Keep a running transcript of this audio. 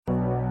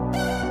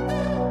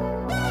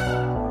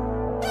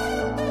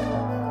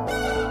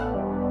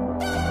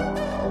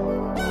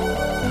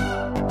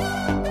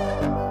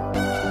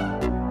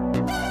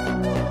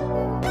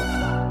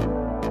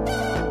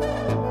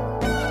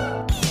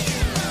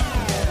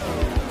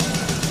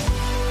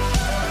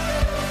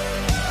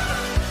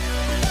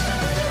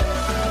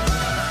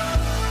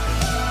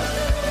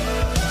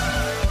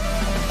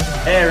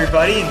Hey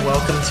everybody, and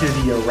welcome to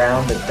the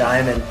Around the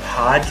Diamond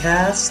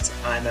podcast.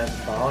 I'm Evan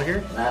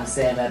Bolliger. And I'm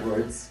Sam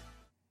Edwards.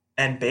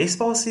 And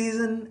baseball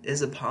season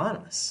is upon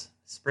us.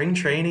 Spring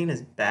training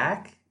is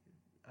back.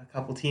 A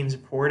couple teams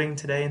reporting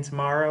today and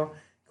tomorrow,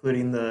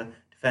 including the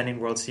defending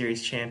World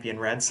Series champion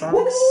Red Sox.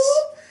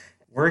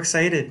 We're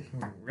excited.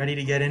 We're ready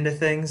to get into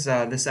things.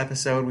 This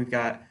episode, we've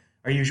got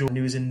our usual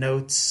news and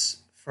notes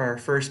for our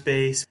first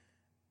base.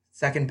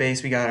 Second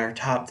base, we got our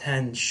top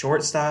 10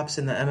 shortstops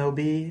in the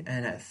MLB.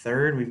 And at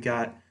third, we've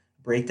got a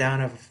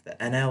breakdown of the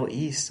NL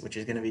East, which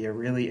is going to be a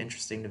really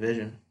interesting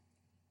division.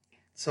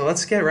 So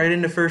let's get right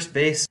into first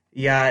base.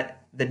 You got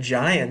the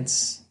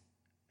Giants,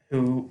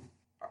 who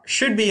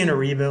should be in a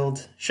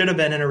rebuild, should have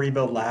been in a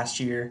rebuild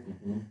last year.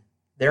 Mm-hmm.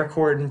 They're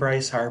courting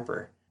Bryce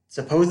Harper.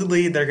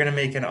 Supposedly, they're going to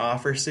make an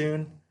offer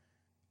soon.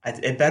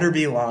 It better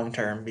be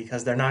long-term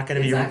because they're not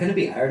going to be... It's not going to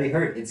be. I already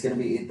heard. It's going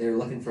to be... They're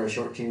looking for a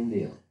short-term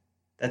deal.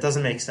 That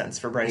doesn't make sense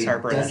for Bryce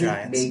Harper and the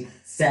Giants. It doesn't make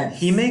sense.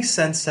 He makes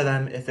sense to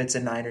them if it's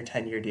a 9 or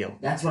 10 year deal.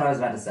 That's what I was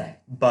about to say.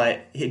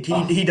 But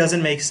he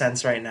doesn't make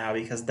sense right now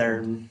because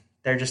they're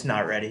just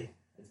not ready.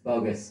 It's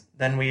bogus.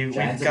 Then we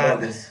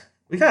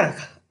got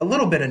a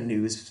little bit of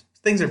news.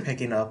 Things are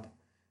picking up.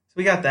 So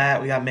we got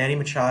that. We got Manny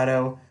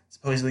Machado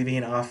supposedly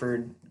being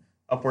offered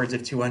upwards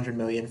of $200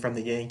 million from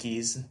the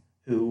Yankees,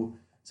 who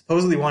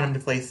supposedly want him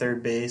to play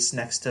third base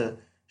next to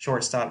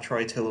shortstop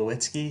Troy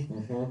Tulowitzki.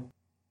 Mm-hmm.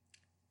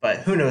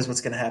 But who knows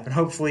what's going to happen.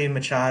 Hopefully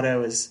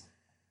Machado is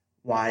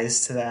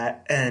wise to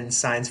that and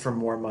signs for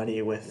more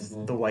money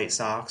with the White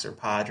Sox or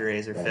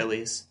Padres or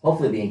Phillies.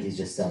 Hopefully the Yankees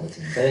just sell the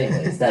team. But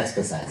anyways, that's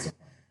besides the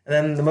point. And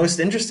then the most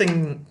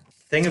interesting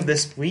thing of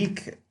this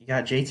week, you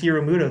got JT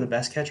Realmuto, the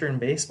best catcher in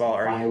baseball,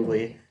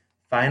 arguably,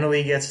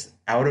 finally gets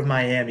out of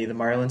Miami. The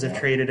Marlins have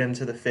traded him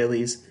to the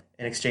Phillies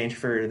in exchange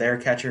for their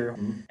catcher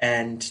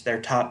and their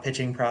top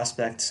pitching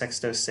prospect,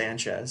 Sixto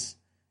Sanchez,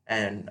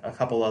 and a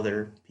couple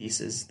other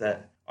pieces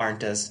that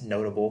aren't as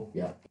notable.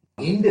 Yeah.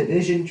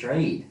 In-division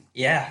trade.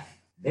 Yeah.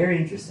 Very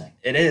interesting.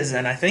 It is,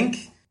 and I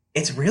think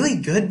it's really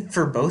good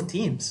for both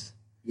teams.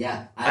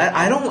 Yeah.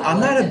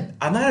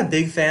 I'm not a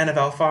big fan of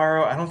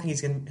Alfaro. I don't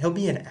think he'll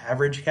be an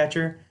average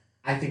catcher.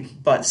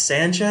 But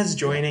Sanchez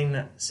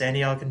joining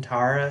Sandy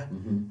Alcantara,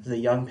 the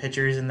young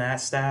pitchers in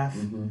that staff,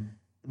 the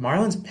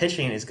Marlins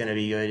pitching is going to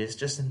be good. It's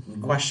just a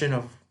question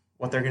of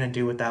what they're going to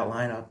do with that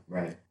lineup.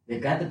 Right.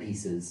 They've got the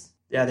pieces.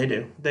 Yeah, they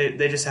do.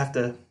 They just have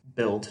to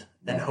build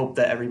and hope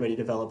that everybody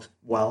develops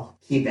well.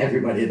 Keep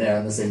everybody there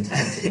on the same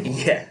time.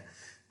 Yeah.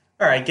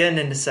 All right, getting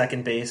into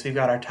second base, we've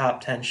got our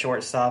top 10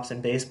 shortstops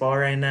in baseball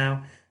right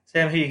now.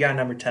 Sam, who you got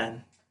number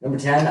 10? Number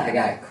 10, I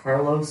got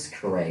Carlos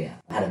Correa.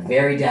 Had a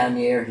very down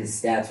year. His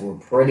stats were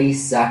pretty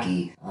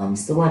sucky.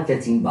 Still had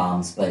 15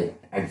 bombs, but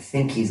I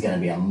think he's going to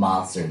be a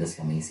monster this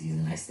coming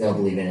season. I still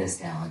believe in his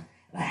talent.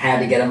 And I had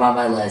to get him on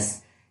my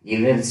list,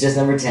 even if it's just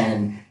number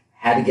 10.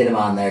 Had to get him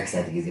on there because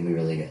I think he's going to be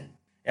really good.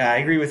 Yeah, I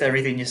agree with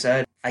everything you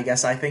said. I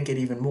guess I think it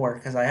even more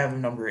because I have him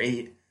number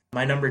 8.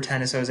 My number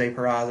 10 is Jose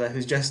Peraza,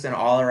 who's just an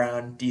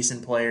all-around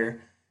decent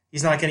player.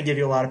 He's not going to give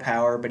you a lot of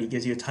power, but he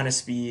gives you a ton of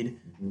speed,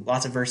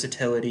 lots of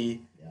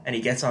versatility, and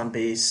he gets on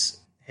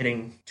base,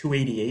 hitting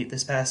 .288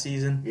 this past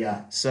season.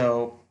 Yeah.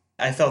 So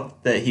I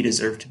felt that he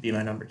deserved to be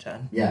my number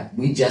 10. Yeah,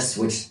 we just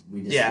switched.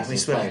 We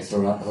switched players.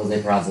 So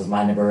Jose Peraza is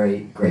my number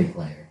 8. Great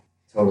player.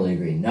 Totally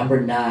agree. Number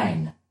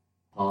 9,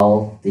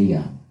 Paul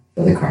DeYoung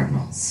for the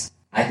Cardinals.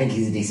 I think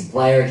he's a decent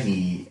player.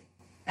 He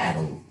had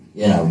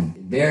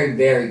very,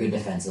 very good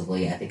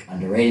defensively. I think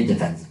underrated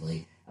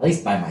defensively, at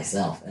least by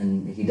myself.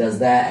 And he does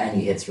that, and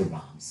he hits for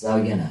bombs. So,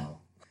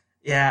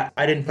 Yeah,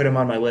 I didn't put him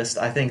on my list.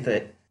 I think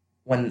that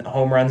when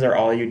home runs are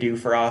all you do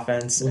for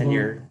offense and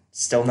you're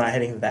still not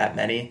hitting that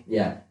many,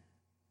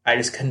 I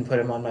just couldn't put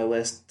him on my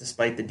list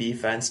despite the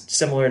defense.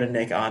 Similar to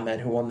Nick Ahmed,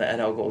 who won the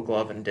NL Gold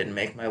Glove and didn't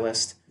make my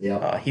list.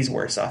 He's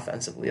worse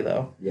offensively,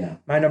 though. Yeah.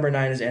 My number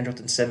 9 is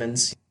Andrelton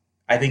Simmons.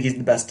 I think he's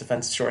the best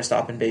defensive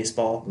shortstop in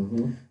baseball.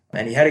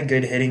 And he had a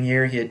good hitting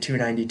year. He had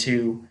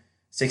 292,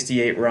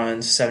 68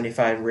 runs,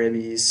 75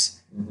 ribbies,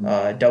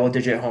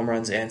 double-digit home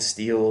runs and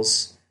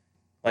steals.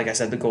 Like I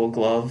said, the Gold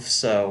Glove.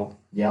 So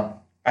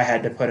I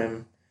had to put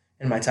him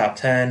in my top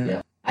 10.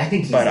 Yep. I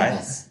think he's the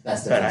best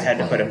defensive player. But I had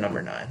to put him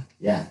number 9.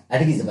 Yeah, I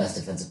think he's the best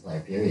defensive player,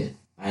 period.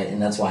 And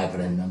that's why I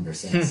put him number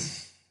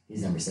 6.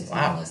 He's number 6 on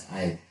my list.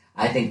 I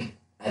think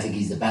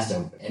he's the best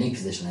of any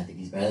position. I think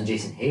he's better than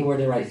Jason Hayward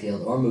in right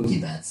field or Mookie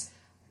Betts.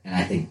 And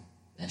I think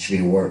that should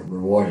be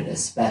rewarded,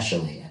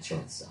 especially at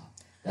shortstop.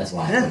 That's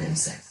why I put him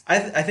 6.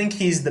 I think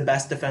he's the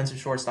best defensive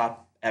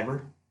shortstop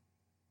ever.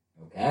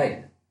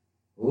 Okay.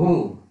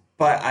 Ooh.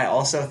 But I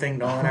also think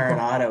Nolan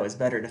Arenado is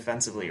better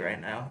defensively right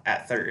now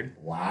at third.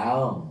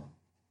 Wow.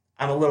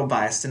 I'm a little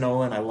biased to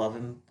Nolan. I love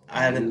him.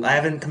 I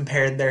haven't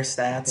compared their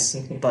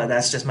stats, but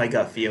that's just my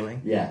gut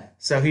feeling. Yeah.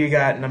 So who you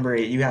got number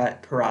 8? You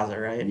got Peraza,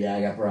 right? Yeah,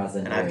 I got Peraza.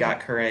 And I've got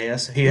Correa.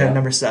 So who you have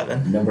number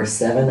 7? Number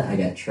 7, I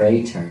got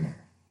Trey Turner.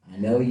 I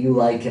know you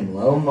like him a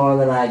little more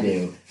than I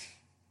do.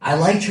 I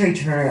like Trey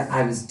Turner.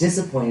 I was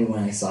disappointed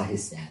when I saw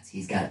his stats.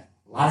 He's got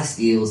a lot of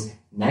steals,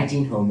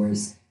 19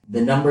 homers,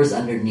 The numbers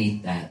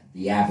underneath that,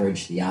 the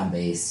average, the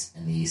on-base,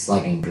 and the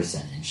slugging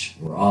percentage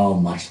were all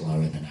much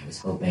lower than I was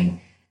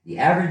hoping. The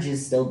average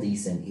is still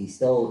decent.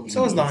 So is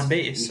the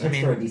on-base. He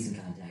hits for a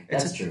decent contact.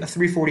 That's true. A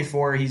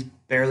 344. He's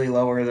barely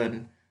lower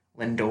than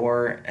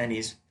Lindor, and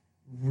he's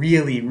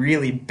really,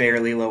 really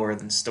barely lower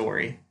than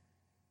Story.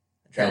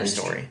 That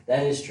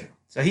is true.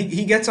 So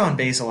he gets on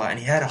base a lot, and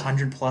he had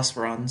 100-plus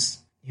runs.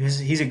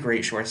 He's a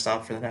great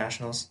shortstop for the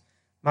Nationals.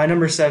 My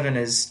number 7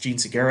 is Gene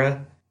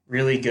Segura.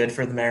 Really good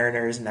for the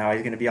Mariners. Now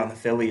he's going to be on the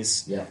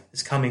Phillies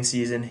this coming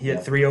season. He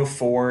had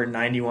 304,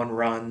 91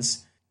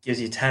 runs, gives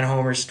you 10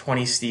 homers,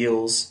 20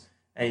 steals,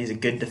 and he's a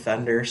good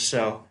defender.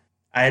 So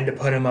I had to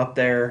put him up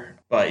there.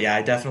 But, yeah,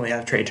 I definitely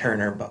have Trey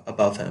Turner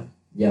above him.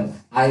 Yep.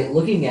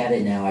 Looking at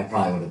it now, I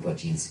probably would have put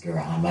Gene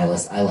Segura on my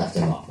list. I left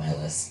him off my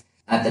list.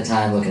 At the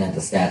time, looking at the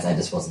stats, I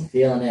just wasn't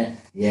feeling it.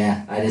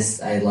 Yeah, I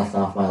left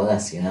off my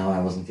list, I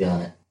wasn't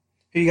feeling it.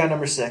 Who you got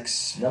number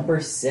 6? Number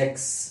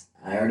 6,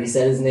 I already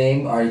said his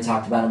name, already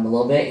talked about him a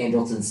little bit.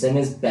 Andrelton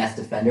Simmons, best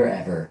defender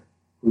ever.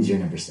 Who's your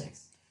number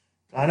 6?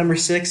 My number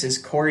 6 is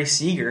Corey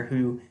Seager,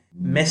 who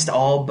missed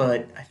all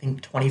but, I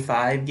think,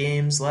 25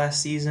 games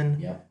last season.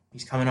 Yep.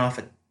 He's coming off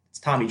it's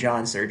Tommy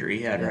John surgery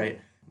he had, right?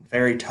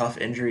 Very tough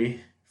injury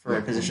for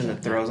a position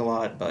that throws a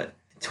lot, but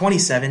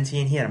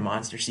 2017, he had a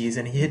monster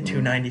season. He hit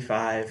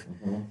 295,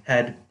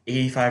 had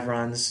 85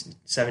 runs,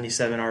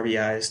 77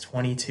 RBIs,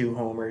 22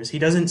 homers. He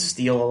doesn't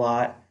steal a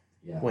lot,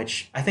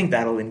 which I think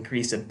that'll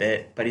increase a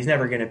bit, but he's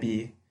never going to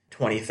be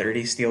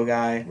 20-30 steal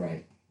guy.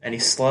 Right. And he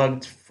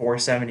slugged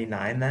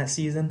 479 that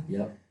season.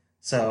 Yep.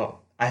 So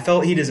I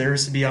felt he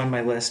deserves to be on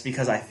my list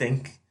because I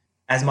think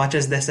as much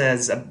as this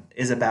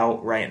is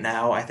about right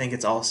now, I think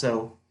it's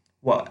also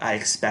what I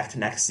expect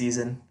next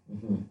season.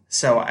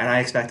 So, and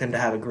I expect him to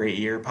have a great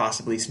year,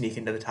 possibly sneak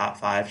into the top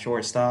 5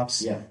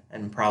 shortstops,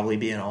 and probably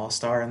be an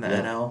all-star in the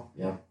NL.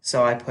 Yep.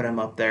 So I put him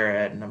up there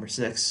at number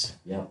 6.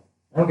 Yep.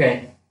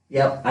 Okay.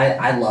 Yep.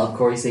 I love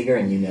Corey Seager,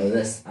 and you know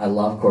this. I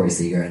love Corey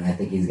Seager, and I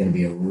think he's going to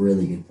be a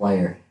really good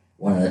player.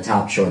 One of the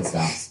top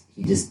shortstops.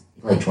 He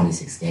played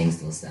 26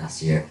 games this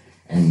last year,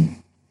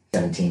 and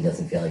 17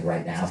 doesn't feel like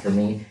right now for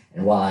me.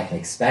 And while I can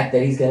expect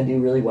that he's going to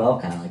do really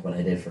well, kind of like what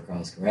I did for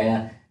Carlos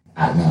Correa,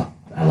 I don't know.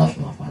 I left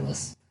him off my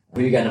list.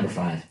 Who you got number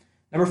 5?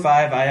 Number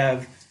 5, I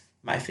have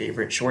my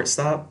favorite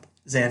shortstop,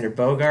 Xander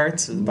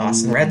Bogaerts of the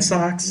Boston Red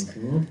Sox.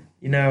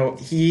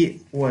 He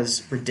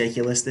was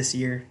ridiculous this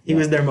year. He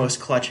was their most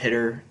clutch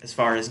hitter as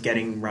far as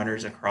getting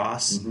runners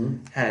across.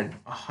 Had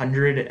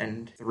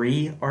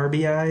 103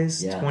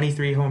 RBIs,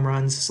 23 home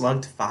runs,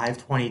 slugged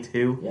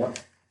 522. Yep.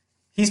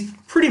 He's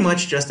pretty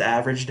much just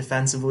average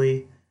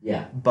defensively.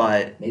 Yeah.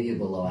 But maybe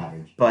below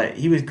average. But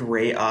he was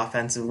great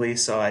offensively,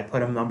 so I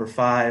put him number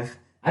 5.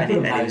 I put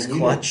him and he was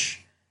clutch.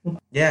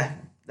 Yeah,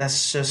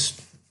 that's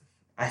just...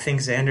 I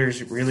think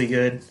Xander's really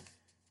good.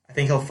 I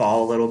think he'll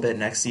fall a little bit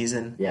next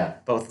season. Yeah.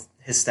 Both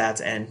his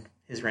stats and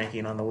his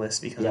ranking on the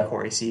list because of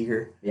Corey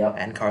Seager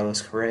and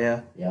Carlos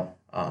Correa. Yep.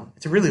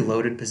 It's a really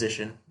loaded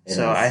position.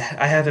 I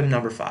have him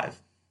number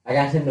 5. I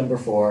got him number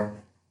 4.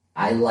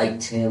 I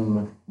liked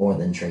him more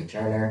than Trey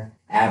Turner.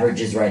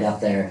 Average is right up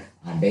there.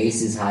 On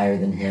base is higher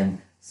than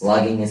him.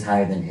 Slugging is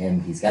higher than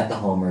him. He's got the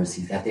homers.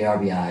 He's got the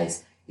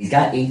RBIs. He's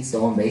got 8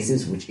 stolen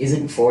bases, which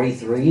isn't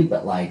 43,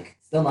 but,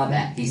 still not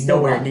bad. He's still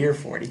nowhere near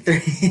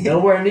 43.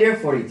 Nowhere near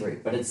 43,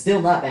 but it's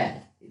still not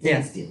bad. It's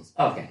 8 steals.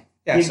 Okay.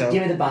 Yeah,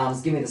 give me the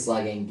bombs. Give me the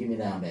slugging. Give me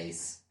the on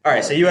base. All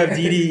right, so you have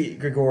Didi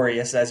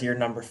Gregorius as your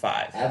number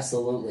 5.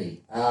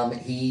 Absolutely.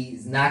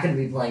 He's not going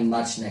to be playing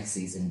much next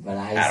season, but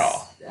at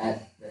all.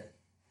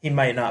 He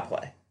might not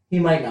play. He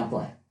might not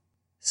play.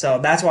 So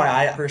that's why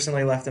I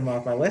personally left him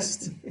off my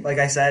list. Like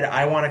I said,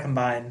 I want to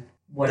combine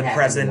the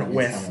present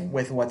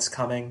with what's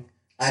coming.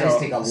 I just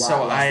take a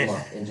lot less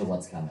look into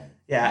what's coming.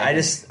 Yeah, I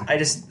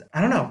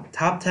don't know.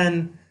 Top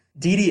 10.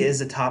 Didi is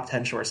a top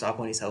 10 shortstop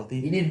when he's healthy.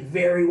 He did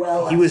very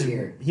well last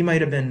year. He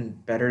might have been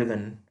better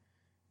than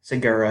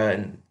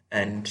Segura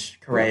and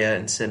Correa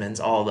and Simmons,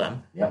 all of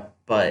them. Yep.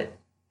 But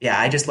yeah,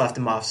 I just left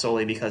him off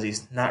solely because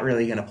he's not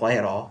really going to play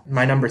at all.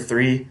 My number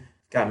 3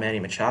 got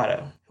Manny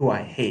Machado, who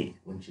I hate.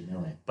 Wouldn't you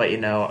know it? But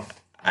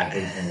I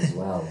hate him as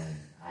well, and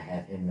I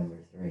have him number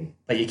 3.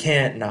 But you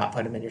can't not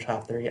put him in your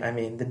top 3. I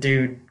mean, the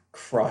dude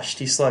crushed.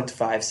 He slugged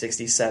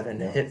 567,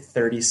 hit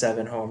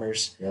 37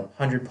 homers,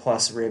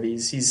 100-plus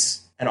ribbies.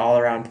 He's an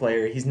all-around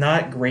player. He's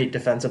not great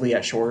defensively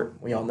at short.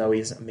 We all know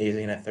he's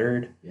amazing at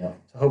third. Yep.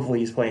 So hopefully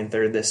he's playing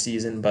third this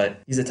season,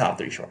 but he's a top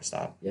 3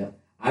 shortstop. Yep.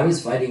 I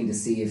was fighting to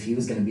see if he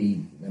was going to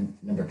be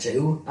number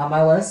 2 on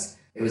my list.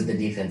 It was the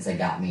defense that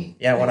got me.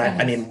 Yeah,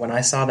 when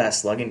I saw that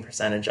slugging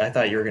percentage, I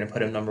thought you were going to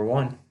put him number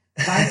 1.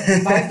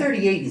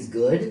 538 is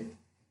good,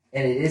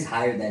 and it is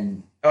higher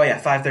than... Oh, yeah,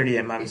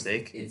 538, my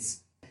mistake.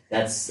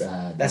 That's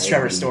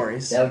Trevor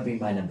Story's. That would be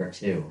my number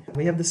 2.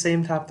 We have the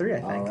same top 3, I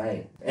think. All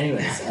right.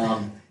 Anyways,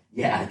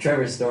 yeah,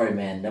 Trevor Story,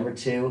 man. Number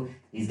 2,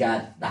 he's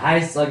got the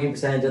highest slugging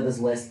percentage of this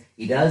list.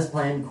 He does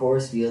play in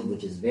Coors Field,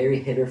 which is very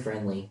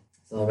hitter-friendly.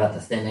 Something about the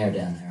thin air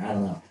down there. I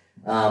don't know.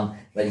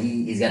 But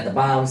he's got the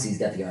bombs, he's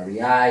got the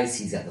RBIs,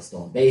 he's got the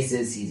stolen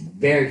bases. He's a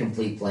very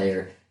complete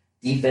player.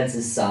 Defense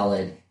is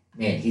solid.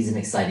 Man, he's an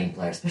exciting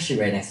player, especially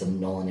right next to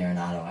Nolan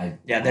Arenado. I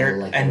like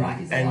the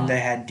Rockies a lot. And they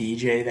had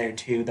DJ there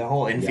too. The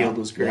whole infield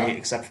was great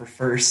except for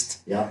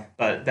first. Yeah.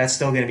 But that's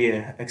still going to be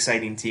an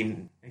exciting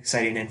team,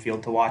 exciting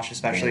infield to watch,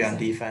 especially on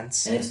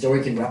defense. And if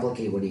Story can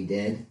replicate what he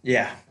did,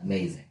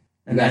 amazing.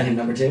 You got him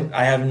number 2?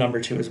 I have him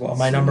number 2 as well.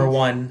 My number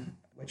 1,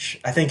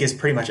 which I think is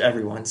pretty much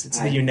everyone's. It's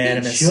the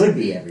unanimous. It should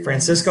be everyone's.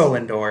 Francisco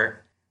Lindor.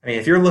 I mean,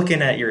 if you're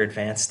looking at your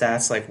advanced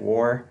stats like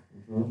WAR,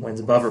 wins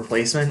above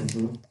replacement,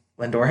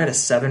 Lindor had a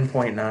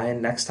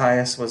 7.9. Next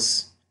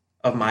highest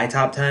of my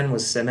top 10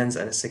 was Simmons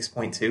at a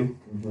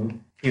 6.2.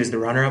 He was the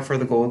runner-up for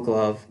the Gold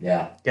Glove.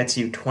 Yeah. Gets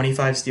you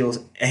 25 steals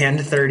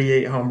and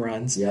 38 home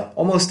runs. Yeah.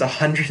 Almost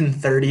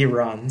 130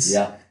 runs.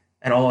 Yeah.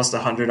 And almost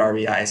 100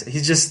 RBIs.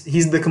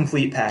 He's the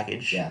complete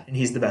package. Yeah. And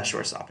he's the best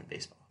shortstop in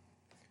baseball.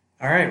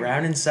 All right,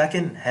 rounding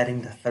second,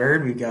 heading to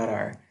third, we've got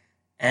our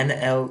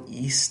NL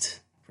East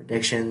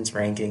predictions,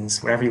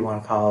 rankings, whatever you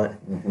want to call it.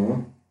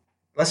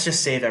 Let's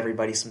just save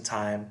everybody some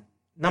time.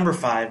 Number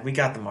 5, we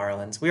got the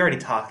Marlins. We already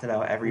talked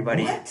about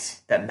everybody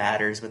that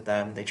matters with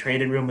them. They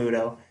traded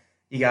Realmuto.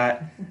 You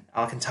got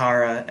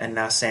Alcantara and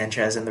now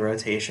Sanchez in the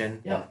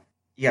rotation. Yep.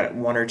 You got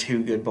 1 or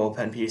 2 good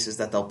bullpen pieces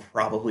that they'll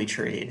probably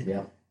trade.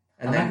 Yep.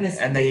 And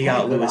then you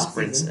got Lewis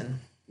Brinson.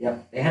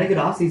 Yep. They had a good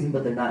offseason,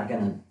 but they're not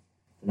doing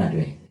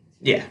anything.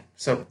 Yeah.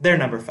 So they're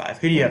number 5.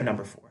 Who do you have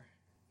number 4?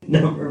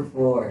 Number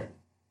 4.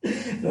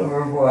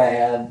 I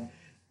have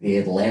the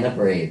Atlanta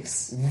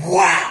Braves.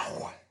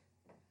 Wow.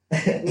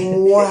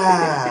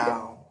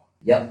 Wow.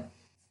 Yep.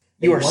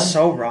 You are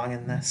so wrong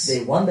in this.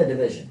 They won the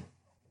division.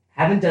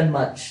 Haven't done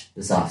much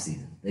this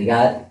offseason. They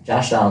got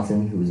Josh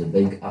Donaldson, who was a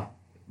big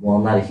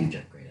not a huge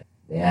upgrade.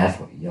 They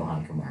have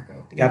Johan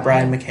Camargo. They got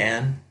Brian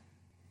McCann.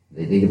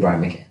 They get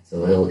Brian McCann.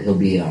 So he'll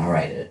be all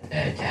right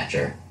at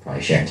catcher.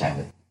 Probably sharing time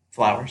with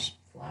Flowers.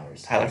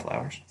 Tyler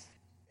Flowers.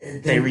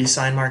 They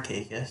re-signed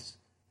Markakis.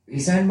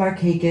 Re-signed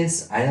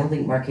Markakis. I don't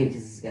think Markakis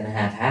is going to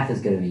have half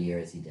as good of a year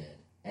as he did.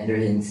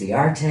 Anderson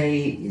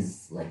Ciarte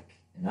is like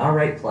an all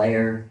right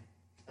player.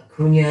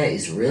 Acuna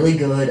is really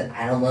good.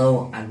 I don't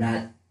know. I'm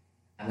going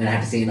to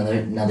have to see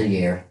another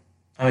year.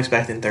 I'm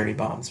expecting 30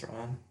 bombs from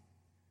him.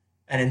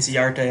 And in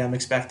Ciarte, I'm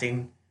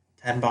expecting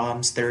 10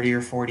 bombs, 30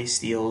 or 40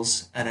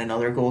 steals, and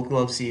another Gold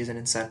Glove season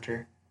in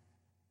center.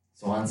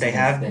 So they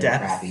have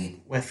depth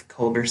with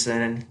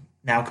Culberson and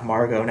now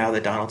Camargo, now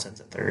that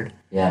Donaldson's at third.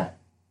 Yeah.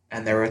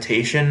 And their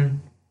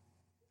rotation,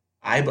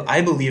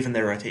 I believe in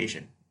their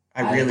rotation.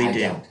 I really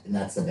do. Don't, and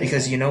that's the big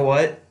because thing. You know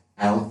what?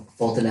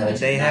 Fultonevich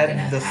they is not going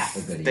to have half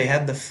a good year. They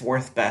had the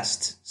 4th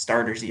best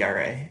starters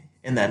ERA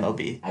in the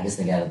MLB. I just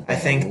think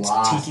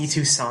Tiki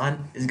Toussaint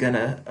is going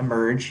to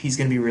emerge. He's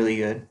going to be really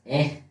good.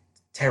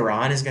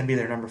 Tehran is going to be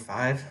their number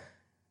 5.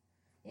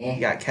 You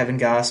got Kevin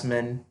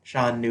Gausman,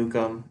 Sean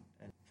Newcomb,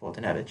 and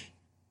Fultonevich.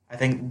 I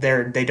think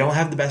they don't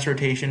have the best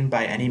rotation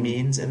by any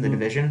means in the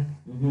division,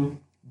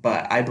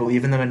 but I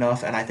believe in them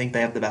enough, and I think they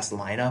have the best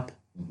lineup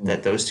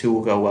that those two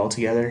will go well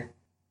together.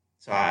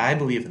 So I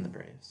believe in the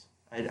Braves.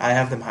 I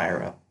have them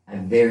higher up. I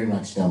very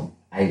much don't.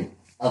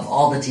 Of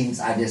all the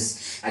teams, I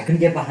couldn't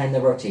get behind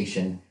the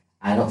rotation.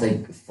 I don't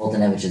think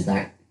Fultonevich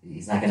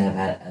he's not going to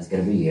have as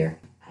good of a year.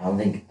 I don't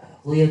think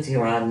Julio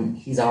Teheran,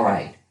 he's all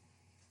right.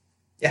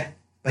 Yeah,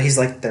 but he's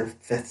like their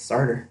 5th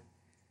starter.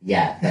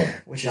 Yeah, but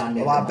which is a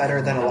lot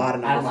better than a lot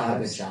of number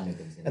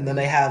 5s. And then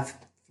they have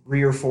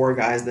 3 or 4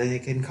 guys that they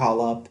can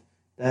call up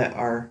that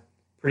are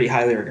pretty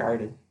highly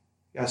regarded.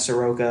 You got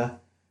Soroka,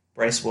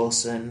 Bryce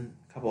Wilson,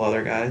 a couple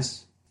other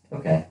guys.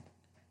 Okay.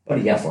 What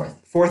do you got 4th?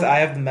 4th, I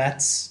have the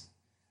Mets.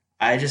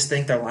 I just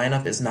think their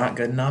lineup is not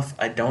good enough.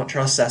 I don't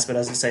trust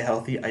Cespedes to stay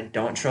healthy. I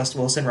don't trust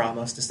Wilson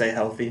Ramos to stay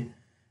healthy.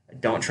 I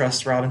don't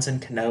trust Robinson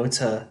Cano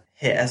to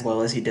hit as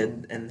well as he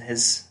did in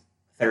his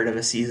 3rd of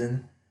a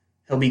season.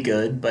 He'll be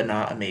good, but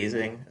not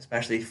amazing,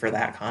 especially for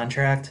that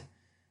contract.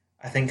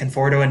 I think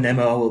Conforto and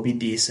Nimmo will be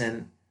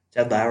decent.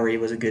 Jed Lowry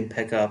was a good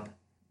pickup.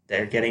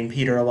 They're getting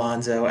Peter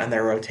Alonso, and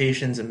their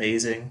rotation's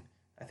amazing.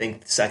 I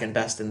think 2nd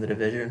best in the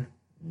division.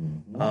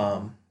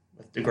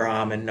 With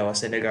DeGrom and Noah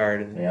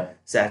Syndergaard and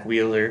Zach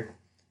Wheeler.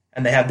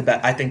 And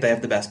I think they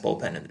have the best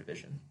bullpen in the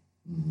division.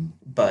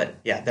 But,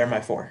 yeah, they're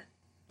my 4.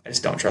 I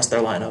just don't trust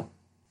their lineup.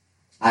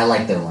 I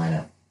like their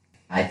lineup.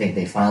 I think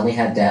they finally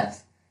have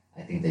depth.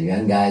 I think the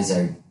young guys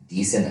are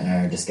decent and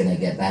are just going to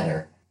get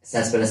better.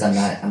 Cespedes,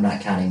 I'm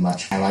not counting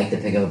much. I like the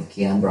pickup of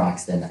Keon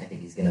Broxton. I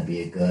think he's going to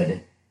be a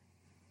good,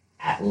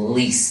 at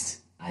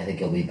least, I think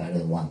he'll be better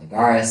than Juan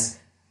Lagares.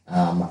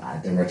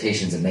 The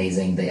rotation's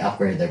amazing. They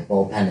upgraded their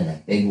bullpen in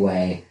a big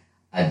way.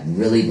 I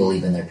really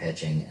believe in their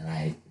pitching,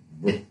 and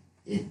with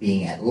it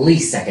being at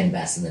least 2nd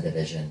best in the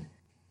division,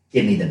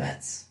 give me the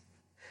Mets.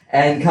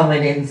 And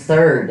coming in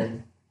 3rd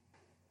on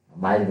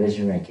my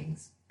division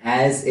rankings,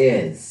 as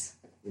is,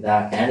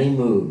 without any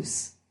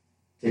moves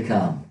to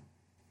come,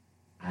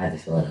 I have the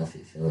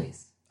Philadelphia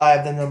Phillies. I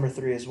have them number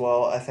 3 as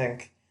well. I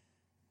think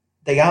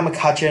they got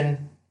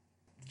McCutchen.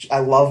 I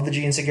love the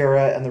Gene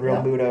Segura and the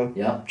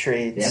Realmuto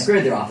trades. They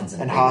upgraded their offense.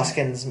 And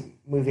Hoskins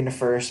moving to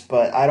first,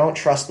 but I don't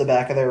trust the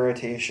back of their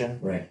rotation.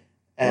 Right.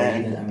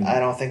 And I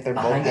don't think their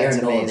bullpen's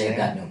amazing. They've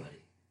got nobody.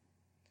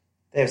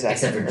 They have Zach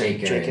except for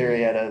Jake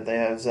Arrieta. They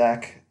have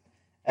Zach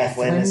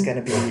Eflin is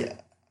going to be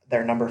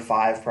their number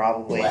 5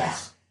 probably.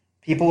 Blech.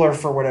 People are,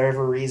 for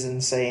whatever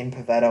reason, saying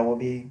Pivetta will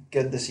be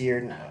good this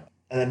year. No.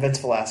 And then Vince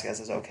Velasquez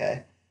is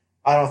okay.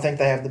 I don't think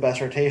they have the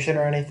best rotation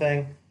or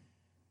anything,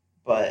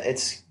 but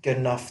it's good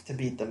enough to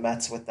beat the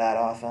Mets with that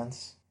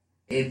offense.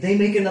 If they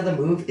make another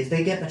move, if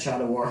they get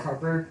Machado or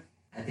Harper,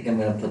 I think I'm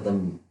going to put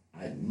them.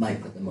 I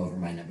might put them over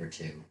my number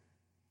 2.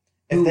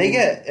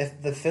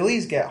 If the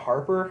Phillies get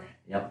Harper,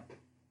 yep,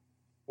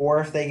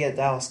 or if they get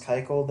Dallas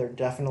Keuchel, they're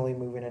definitely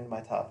moving into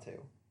my top 2.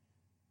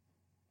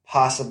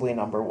 Possibly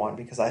number 1,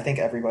 because I think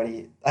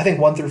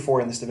 1 through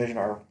 4 in this division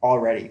are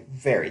already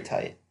very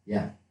tight.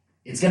 Yeah.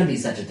 It's going to be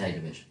such a tight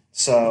division.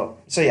 So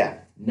yeah.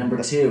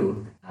 Number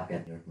 2, I've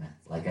got New York Mets.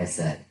 Like I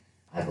said,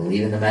 I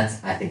believe in the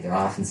Mets. I think their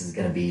offense is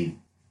going to be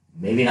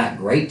maybe not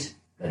great,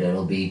 but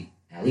it'll be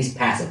at least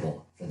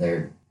passable for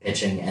their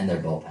pitching and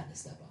their bullpen to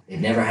step up. They've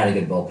never had a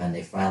good bullpen.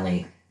 They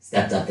finally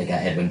stepped up. They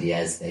got Edwin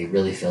Diaz. They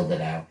really filled it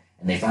out.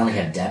 And they finally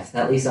have depth,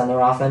 at least, on their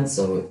offense,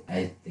 so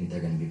I think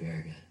they're going to be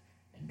very good.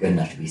 And good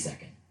enough to be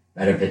second.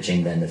 Better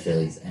pitching than the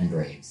Phillies and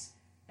Braves.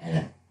 And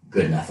a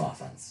good enough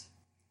offense.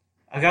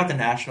 I got the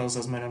Nationals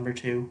as my number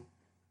 2.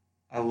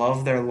 I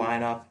love their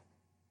lineup.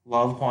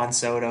 Love Juan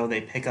Soto. They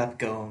pick up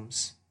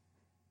Gomes.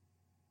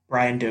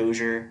 Brian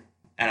Dozier.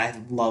 And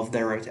I love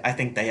their rotation. I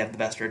think they have the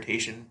best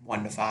rotation,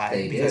 1 to 5.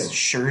 They because do.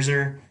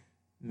 Scherzer,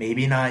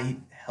 maybe not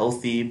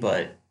healthy,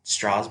 but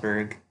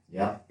Strasburg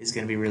is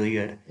going to be really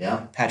good.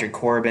 Yep. Patrick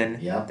Corbin.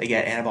 Yep. They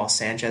get Anibal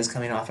Sanchez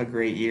coming off a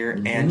great year.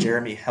 Mm-hmm. And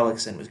Jeremy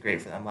Hellickson was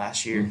great for them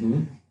last year.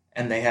 Mm-hmm.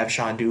 And they have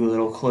Sean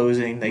Doolittle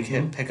closing. They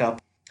can pick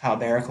up Kyle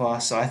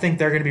Barraclough. So I think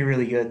they're going to be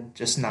really good,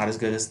 just not as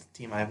good as the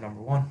team I have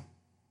number 1.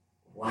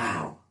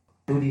 Wow.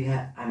 Who do you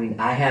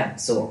have?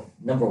 So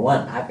number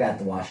 1, I've got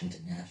the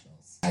Washington Nationals.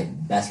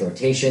 Best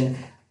rotation.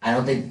 I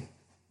don't think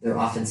their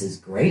offense is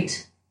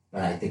great,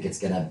 but I think it's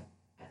gonna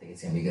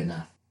be good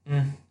enough.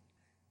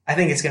 I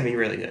think it's gonna be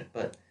really good,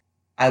 but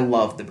I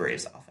love the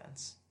Braves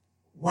offense.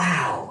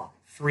 Wow.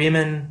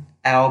 Freeman,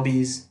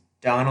 Albies,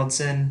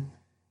 Donaldson,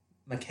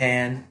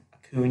 McCann,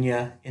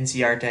 Acuna,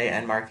 Inciarte,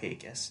 and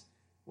Markakis,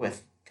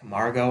 with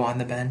Camargo on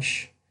the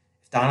bench.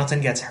 If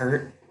Donaldson gets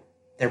hurt,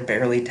 they're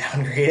barely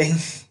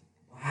downgrading.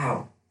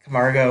 Wow.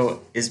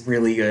 Camargo is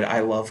really good.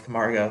 I love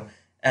Camargo.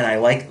 And I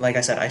like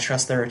I said, I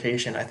trust the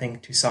rotation. I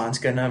think Toussaint's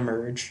going to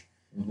emerge.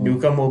 Mm-hmm.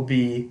 Newcomb will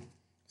be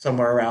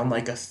somewhere around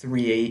like a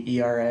 3.8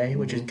 ERA,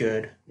 which is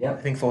good. Yep.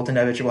 I think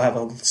Fultonevich will have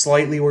a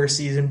slightly worse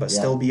season, but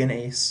still be an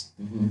ace.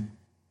 Mm-hmm.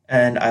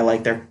 And I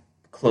like their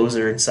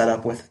closer and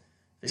setup with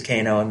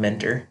Vizcaino and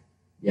Minter.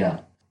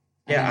 Yeah.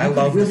 Yeah, I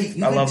love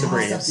the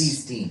Braves. Up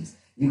these teams.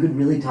 You could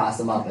really toss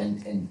them up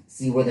and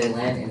see where they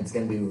land, and it's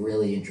going to be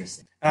really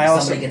interesting.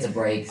 Somebody gets a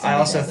break. I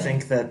also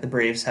think that the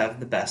Braves have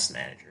the best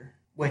manager.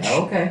 Which,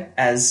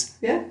 as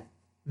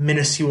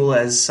minuscule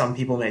as some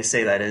people may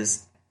say that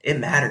is, it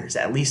matters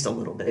at least a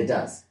little bit. It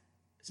does.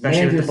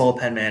 Especially with the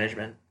bullpen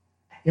management.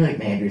 I feel like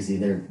managers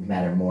either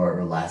matter more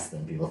or less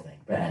than people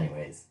think. But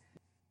anyways.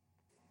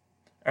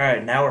 All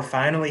right, now we're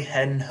finally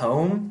heading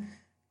home.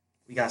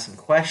 We got some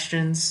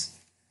questions.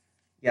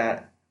 We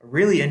got a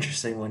really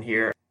interesting one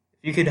here.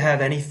 If you could have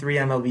any 3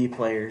 MLB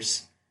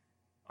players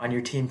on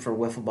your team for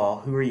wiffle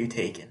ball, who are you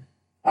taking?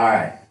 All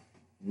right.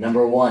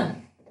 Number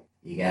 1.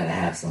 You gotta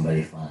have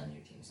somebody fun on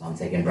your team. So I'm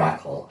taking Brock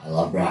Holt. I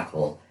love Brock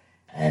Holt,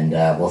 and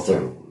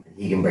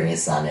he can bring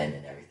his son in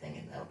and everything,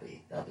 and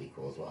that'll be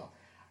cool as well.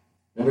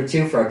 Number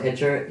 2 for a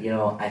pitcher,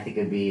 I think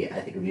it'd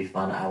be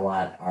fun. I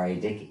want R.A.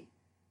 Dickey.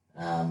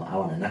 I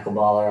want a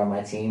knuckleballer on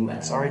my team.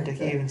 Is R.A.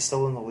 Dickey even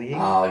still in the league?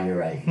 Oh, you're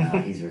right. No,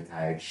 he's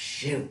retired.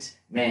 Shoot,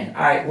 man.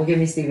 All right, well, give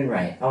me Stephen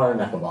Wright. I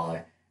want a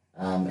knuckleballer.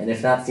 And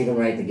if not Stephen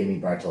Wright, then give me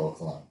Bartolo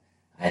Colon.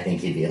 I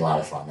think he'd be a lot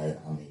of fun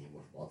on the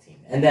football team.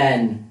 And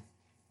then.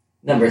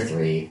 Number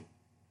 3,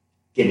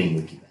 give me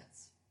Mookie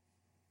Betts.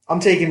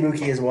 I'm taking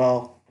Mookie as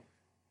well.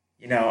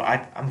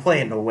 I'm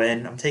playing to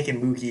win. I'm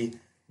taking Mookie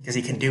because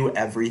he can do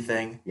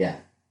everything. Yeah.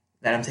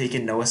 Then I'm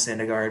taking Noah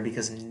Syndergaard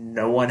because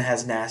no one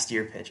has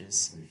nastier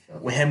pitches.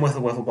 With him with a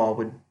wiffle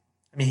ball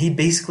he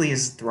basically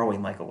is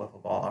throwing like a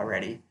wiffle ball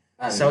already.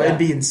 It'd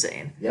be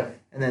insane. Yep.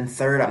 And then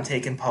 3rd, I'm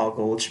taking Paul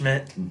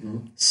Goldschmidt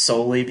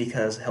solely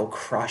because he'll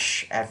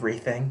crush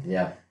everything.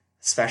 Yeah.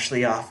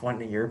 Especially off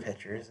one of your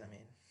pitchers.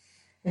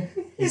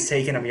 He's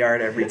taking him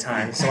yard every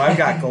time. So I've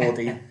got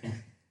Goldie.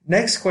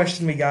 Next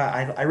question we got,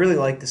 I really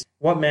like this.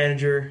 What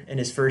manager in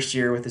his first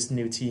year with this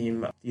new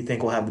team do you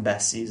think will have the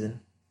best season?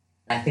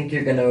 I think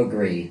you're going to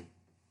agree.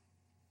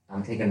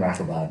 I'm taking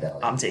Rocco Baldelli.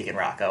 I'm taking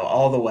Rocco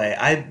all the way.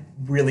 I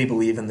really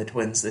believe in the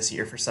Twins this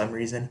year for some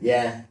reason.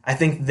 Yeah. I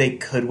think they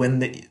could win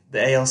the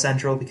AL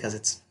Central because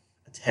it's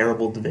a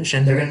terrible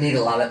division. They're going to need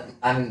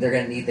they're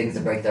going to need things to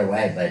break their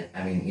way, but,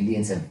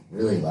 Indians have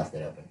really left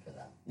it open for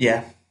them.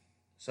 Yeah.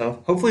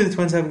 So hopefully the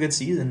Twins have a good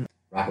season.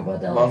 Rocco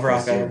Baldelli. Love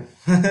Rocco.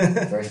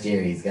 First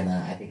year,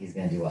 I think he's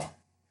going to do well.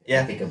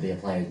 Yeah. I think he'll be a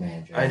player's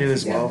manager. I do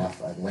as well.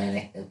 Enough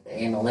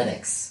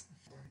analytics.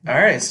 All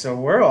right, so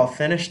we're all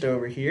finished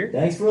over here.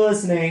 Thanks for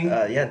listening.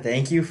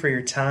 Thank you for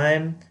your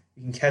time.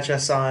 You can catch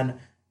us on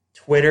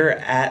Twitter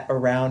at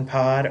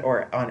AroundPod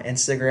or on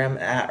Instagram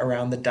at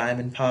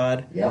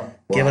AroundTheDiamondPod. Yep.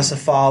 Give us a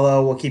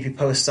follow. We'll keep you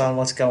posted on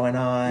what's going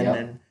on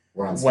and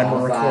when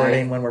we're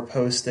recording, when we're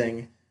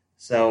posting.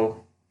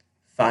 So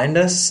find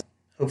us.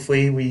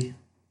 Hopefully we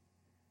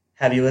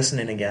have you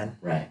listening again.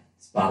 Right.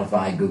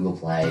 Spotify, Google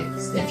Play,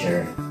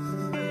 Stitcher,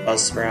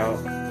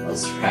 Buzzsprout.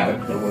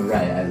 We're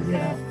right.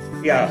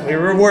 Yeah,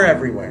 we're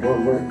everywhere.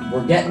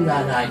 We're getting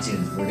on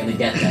iTunes. We're gonna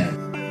get there.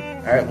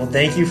 All right. Well,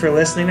 thank you for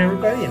listening,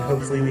 everybody, and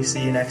hopefully we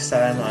see you next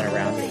time on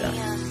Around the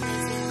Dime.